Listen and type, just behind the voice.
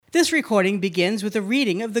This recording begins with a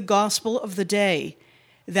reading of the Gospel of the day.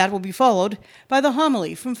 That will be followed by the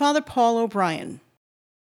homily from Father Paul O'Brien.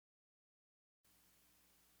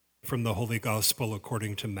 From the Holy Gospel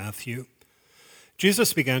according to Matthew.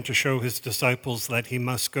 Jesus began to show his disciples that he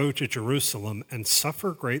must go to Jerusalem and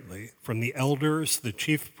suffer greatly from the elders, the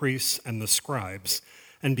chief priests, and the scribes,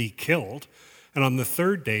 and be killed, and on the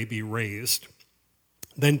third day be raised.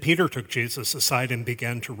 Then Peter took Jesus aside and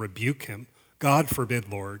began to rebuke him. God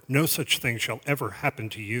forbid, Lord, no such thing shall ever happen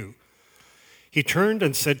to you. He turned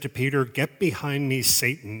and said to Peter, Get behind me,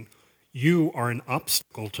 Satan. You are an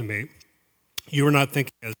obstacle to me. You are not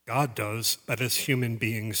thinking as God does, but as human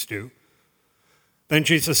beings do. Then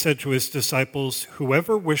Jesus said to his disciples,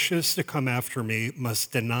 Whoever wishes to come after me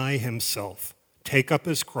must deny himself, take up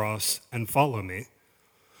his cross, and follow me.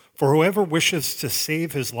 For whoever wishes to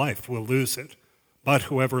save his life will lose it, but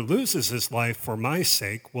whoever loses his life for my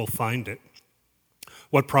sake will find it.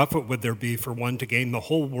 What profit would there be for one to gain the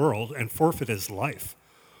whole world and forfeit his life?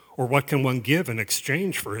 Or what can one give in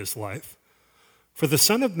exchange for his life? For the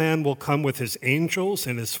Son of Man will come with his angels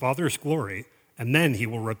in his Father's glory, and then he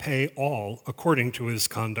will repay all according to his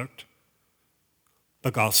conduct.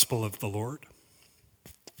 The Gospel of the Lord.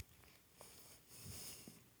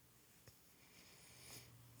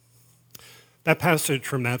 That passage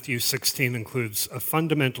from Matthew 16 includes a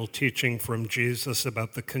fundamental teaching from Jesus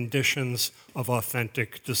about the conditions of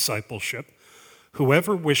authentic discipleship.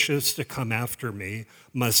 Whoever wishes to come after me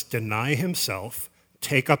must deny himself,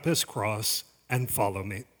 take up his cross, and follow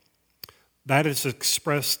me. That is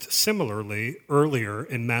expressed similarly earlier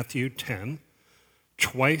in Matthew 10,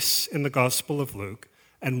 twice in the Gospel of Luke,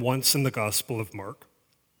 and once in the Gospel of Mark.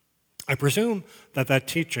 I presume that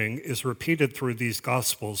teaching is repeated through these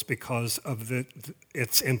Gospels because of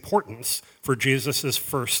its importance for Jesus'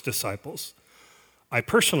 first disciples. I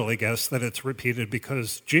personally guess that it's repeated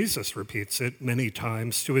because Jesus repeats it many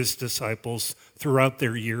times to his disciples throughout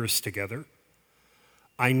their years together.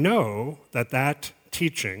 I know that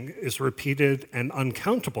teaching is repeated an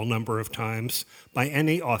uncountable number of times by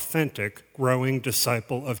any authentic, growing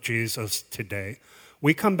disciple of Jesus today.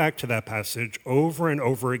 We come back to that passage over and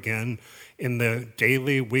over again in the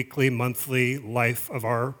daily, weekly, monthly life of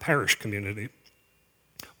our parish community.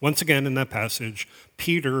 Once again in that passage,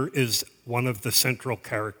 Peter is one of the central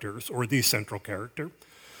characters, or the central character.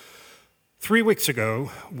 3 weeks ago,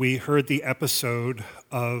 we heard the episode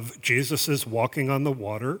of Jesus' walking on the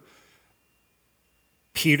water,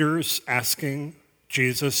 Peter's asking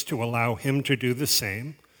Jesus to allow him to do the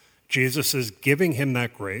same. Jesus is giving him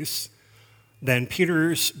that grace. Then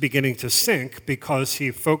Peter's beginning to sink because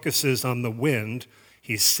he focuses on the wind.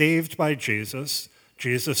 He's saved by Jesus.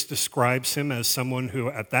 Jesus describes him as someone who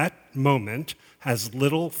at that moment has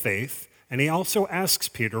little faith. And he also asks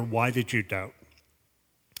Peter, why did you doubt?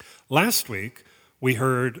 Last week, we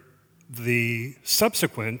heard the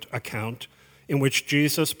subsequent account in which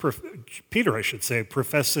Peter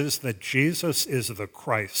professes that Jesus is the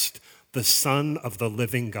Christ, the Son of the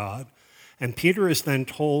living God. And Peter is then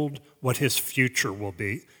told what his future will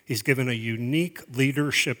be. He's given a unique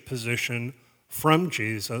leadership position from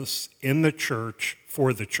Jesus in the church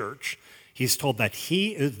for the church. He's told that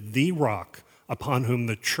he is the rock upon whom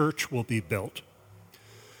the church will be built.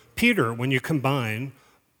 Peter, when you combine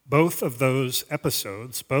both of those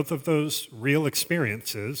episodes, both of those real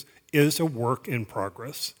experiences, is a work in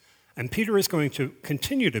progress. And Peter is going to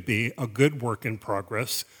continue to be a good work in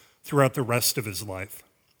progress throughout the rest of his life.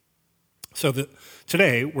 So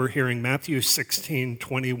today we're hearing Matthew 16,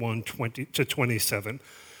 21 to 27.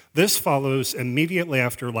 This follows immediately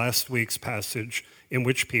after last week's passage in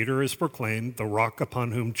which Peter is proclaimed the rock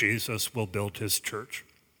upon whom Jesus will build his church.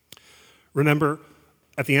 Remember,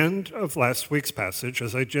 at the end of last week's passage,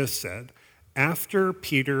 as I just said, after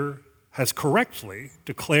Peter has correctly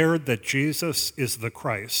declared that Jesus is the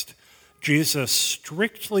Christ, Jesus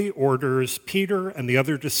strictly orders Peter and the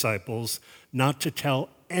other disciples not to tell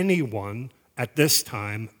anyone at this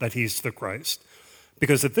time that he's the Christ.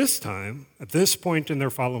 Because at this time, at this point in their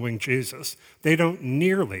following Jesus, they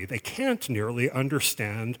can't nearly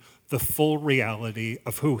understand the full reality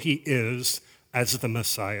of who he is as the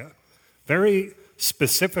Messiah. Very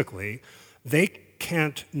specifically, they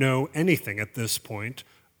can't know anything at this point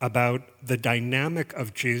about the dynamic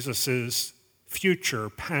of Jesus' future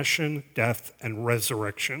passion, death, and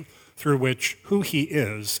resurrection, through which who he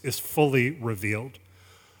is fully revealed.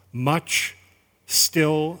 Much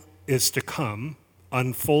still is to come,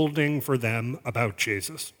 unfolding for them about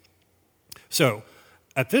Jesus. So,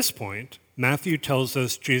 at this point, Matthew tells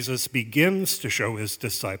us Jesus begins to show his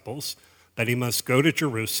disciples that he must go to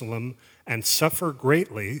Jerusalem and suffer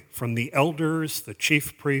greatly from the elders, the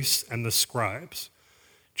chief priests, and the scribes.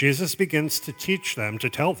 Jesus begins to teach them, to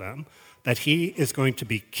tell them, that he is going to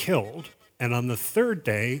be killed, and on the third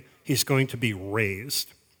day, he's going to be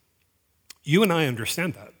raised. You and I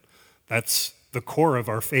understand that. That's the core of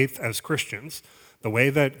our faith as Christians. The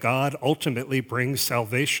way that God ultimately brings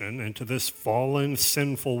salvation into this fallen,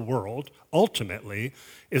 sinful world, ultimately,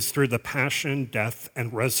 is through the passion, death,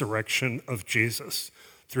 and resurrection of Jesus,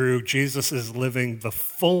 through Jesus' living the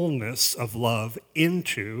fullness of love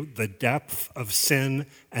into the depth of sin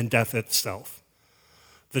and death itself.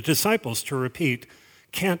 The disciples, to repeat,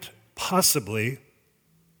 can't possibly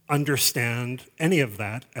understand any of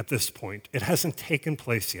that at this point. It hasn't taken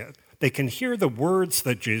place yet. They can hear the words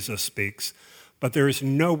that Jesus speaks, but there is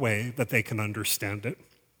no way that they can understand it.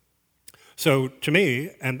 So to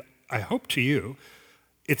me, and I hope to you,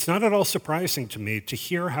 it's not at all surprising to me to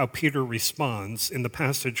hear how Peter responds in the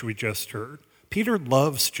passage we just heard. Peter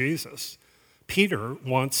loves Jesus. Peter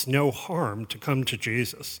wants no harm to come to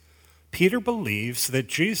Jesus. Peter believes that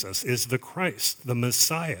Jesus is the Christ, the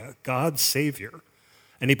Messiah, God's Savior.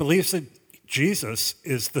 And he believes that Jesus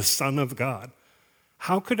is the Son of God.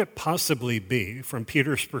 How could it possibly be, from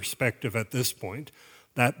Peter's perspective at this point,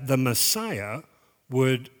 that the Messiah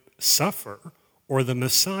would suffer or the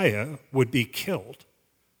Messiah would be killed?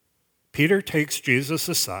 Peter takes Jesus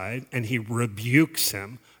aside and he rebukes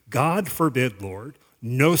him. God forbid, Lord,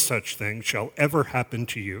 no such thing shall ever happen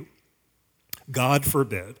to you. God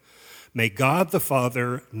forbid. May God the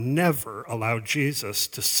Father never allow Jesus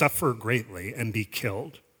to suffer greatly and be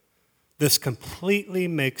killed. This completely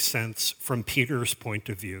makes sense from Peter's point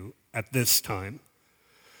of view at this time.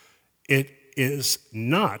 It is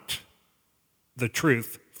not the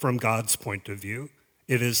truth from God's point of view.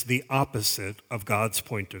 It is the opposite of God's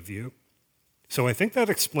point of view. So I think that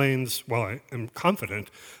explains, well, I am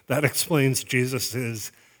confident, that explains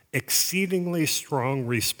Jesus' exceedingly strong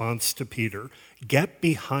response to Peter. Get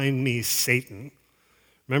behind me, Satan.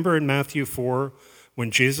 Remember in Matthew 4,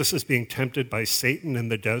 when Jesus is being tempted by Satan in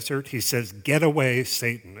the desert, he says, get away,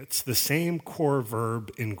 Satan. It's the same core verb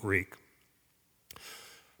in Greek.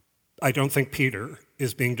 I don't think Peter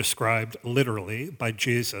is being described literally by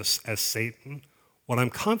Jesus as Satan. What I'm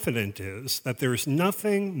confident is that there's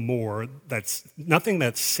nothing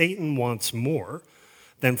that Satan wants more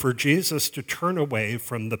than for Jesus to turn away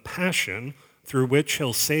from the passion through which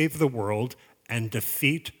he'll save the world and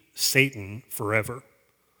defeat Satan forever.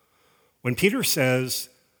 When Peter says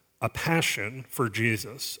a passion for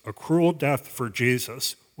Jesus, a cruel death for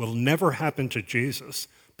Jesus, will never happen to Jesus,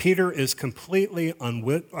 Peter is completely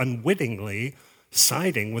unwittingly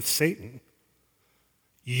siding with Satan.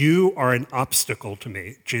 You are an obstacle to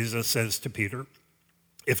me, Jesus says to Peter.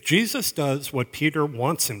 If Jesus does what Peter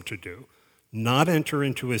wants him to do, not enter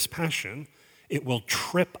into his passion, it will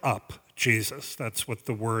trip up Jesus. That's what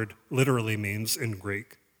the word literally means in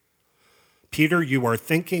Greek. Peter, you are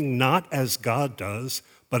thinking not as God does,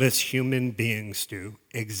 but as human beings do.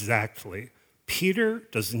 Exactly. Peter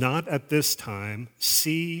does not at this time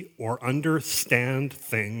see or understand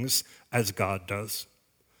things as God does.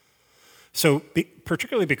 So,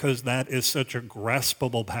 particularly because that is such a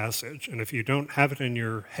graspable passage, and if you don't have it in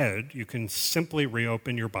your head, you can simply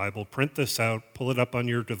reopen your Bible, print this out, pull it up on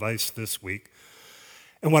your device this week.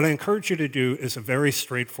 And what I encourage you to do is a very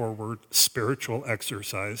straightforward spiritual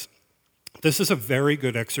exercise. This is a very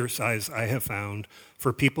good exercise I have found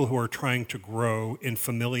for people who are trying to grow in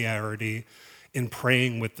familiarity in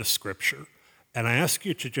praying with the Scripture. And I ask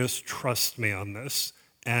you to just trust me on this.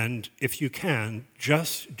 And if you can,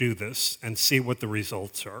 just do this and see what the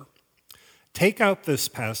results are. Take out this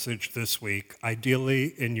passage this week,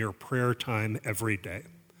 ideally in your prayer time every day.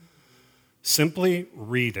 Simply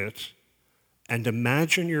read it and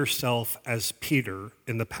imagine yourself as Peter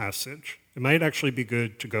in the passage. It might actually be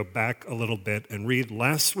good to go back a little bit and read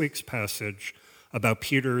last week's passage about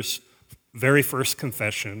Peter's very first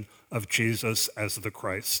confession of Jesus as the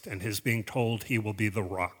Christ and his being told he will be the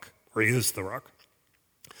rock, or he is the rock.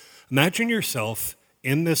 Imagine yourself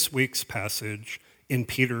in this week's passage in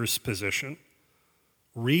Peter's position.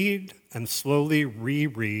 Read and slowly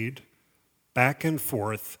reread back and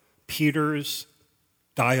forth Peter's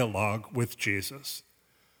dialogue with Jesus.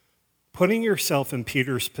 Putting yourself in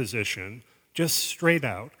Peter's position, just straight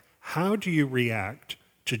out, how do you react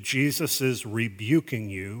to Jesus' rebuking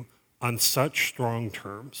you on such strong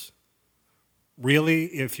terms? Really,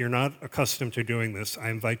 if you're not accustomed to doing this, I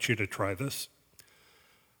invite you to try this.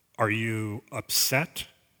 Are you upset,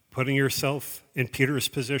 putting yourself in Peter's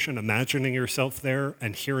position, imagining yourself there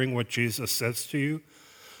and hearing what Jesus says to you?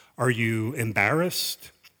 Are you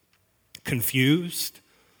embarrassed, confused,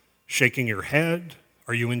 shaking your head?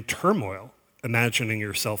 Are you in turmoil, imagining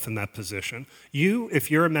yourself in that position? If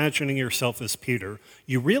you're imagining yourself as Peter,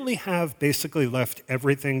 you really have basically left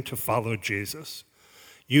everything to follow Jesus.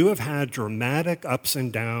 You have had dramatic ups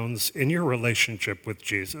and downs in your relationship with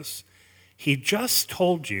Jesus. He just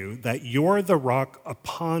told you that you're the rock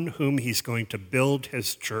upon whom he's going to build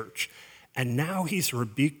his church. And now he's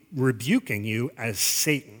rebuking you as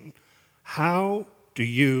Satan. How do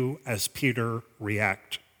you, as Peter,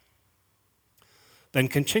 react? Then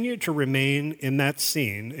continue to remain in that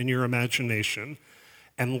scene in your imagination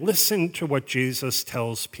and listen to what Jesus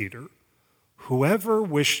tells Peter. Whoever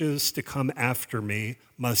wishes to come after me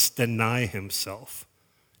must deny himself,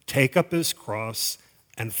 take up his cross,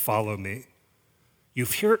 and follow me.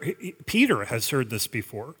 Peter has heard this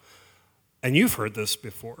before, and you've heard this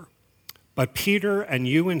before. But Peter and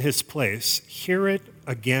you in his place hear it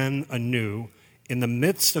again anew in the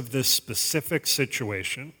midst of this specific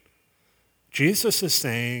situation. Jesus is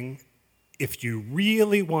saying, if you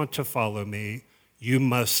really want to follow me, you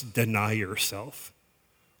must deny yourself.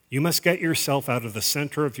 You must get yourself out of the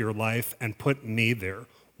center of your life and put me there.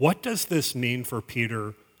 What does this mean for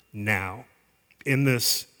Peter now in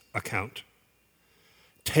this account?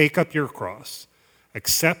 Take up your cross.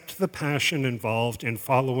 Accept the passion involved in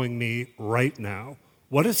following me right now.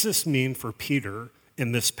 What does this mean for Peter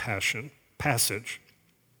in this passage?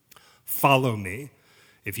 Follow me.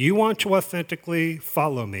 If you want to authentically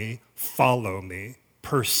follow me.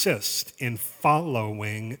 Persist in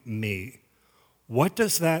following me. What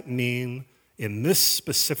does that mean in this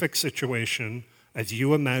specific situation as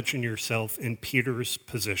you imagine yourself in Peter's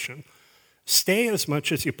position? Stay as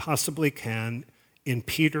much as you possibly can in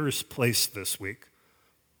Peter's place this week.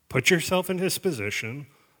 Put yourself in his position.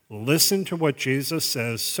 Listen to what Jesus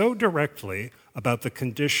says so directly about the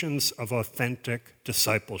conditions of authentic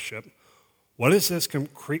discipleship. What does this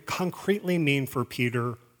concretely mean for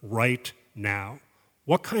Peter right now?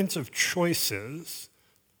 What kinds of choices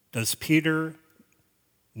does Peter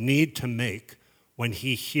need to make when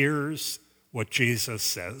he hears what Jesus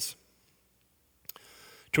says?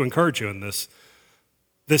 To encourage you in this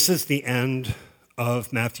is the end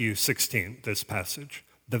of Matthew 16, this passage.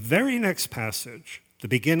 The very next passage, the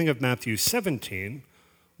beginning of Matthew 17,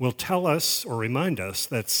 will tell us or remind us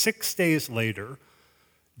that 6 days later,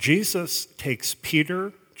 Jesus takes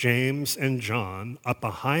Peter, James, and John up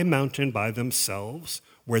a high mountain by themselves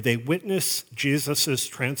where they witness Jesus'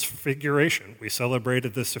 transfiguration. We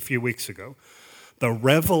celebrated this a few weeks ago. The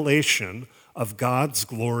revelation of God's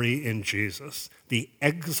glory in Jesus, the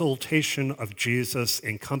exaltation of Jesus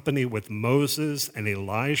in company with Moses and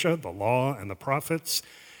Elijah, the law and the prophets,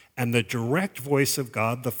 and the direct voice of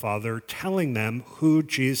God the Father telling them who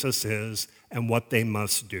Jesus is and what they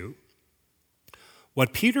must do.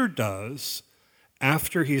 What Peter does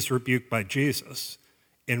after he's rebuked by Jesus,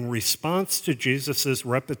 in response to Jesus'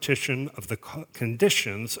 repetition of the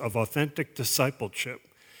conditions of authentic discipleship,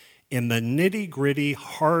 in the nitty-gritty,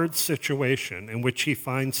 hard situation in which he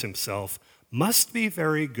finds himself, must be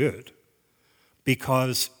very good,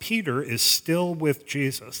 because Peter is still with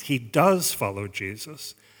Jesus. He does follow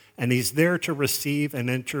Jesus, and he's there to receive and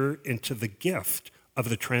enter into the gift of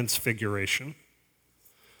the transfiguration.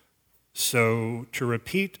 So, to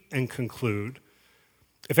repeat and conclude,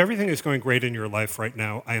 if everything is going great in your life right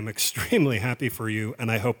now, I am extremely happy for you,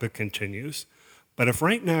 and I hope it continues. But if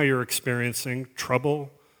right now you're experiencing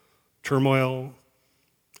trouble, turmoil,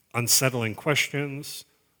 unsettling questions,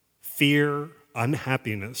 fear,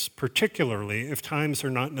 unhappiness, particularly if times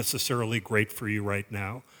are not necessarily great for you right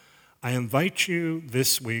now, I invite you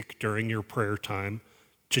this week during your prayer time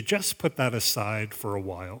to just put that aside for a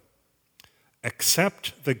while.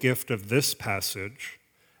 Accept the gift of this passage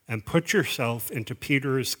and put yourself into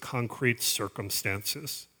Peter's concrete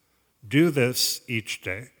circumstances. Do this each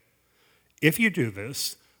day. If you do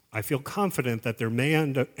this, I feel confident that there may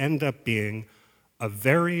end up being a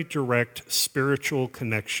very direct spiritual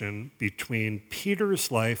connection between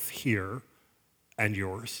Peter's life here and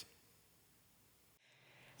yours.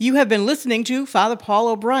 You have been listening to Father Paul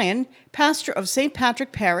O'Brien, pastor of St.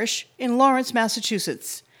 Patrick Parish in Lawrence,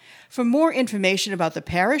 Massachusetts. For more information about the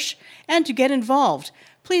parish and to get involved,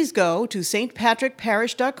 please go to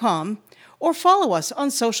stpatrickparish.com or follow us on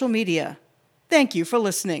social media. Thank you for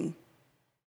listening.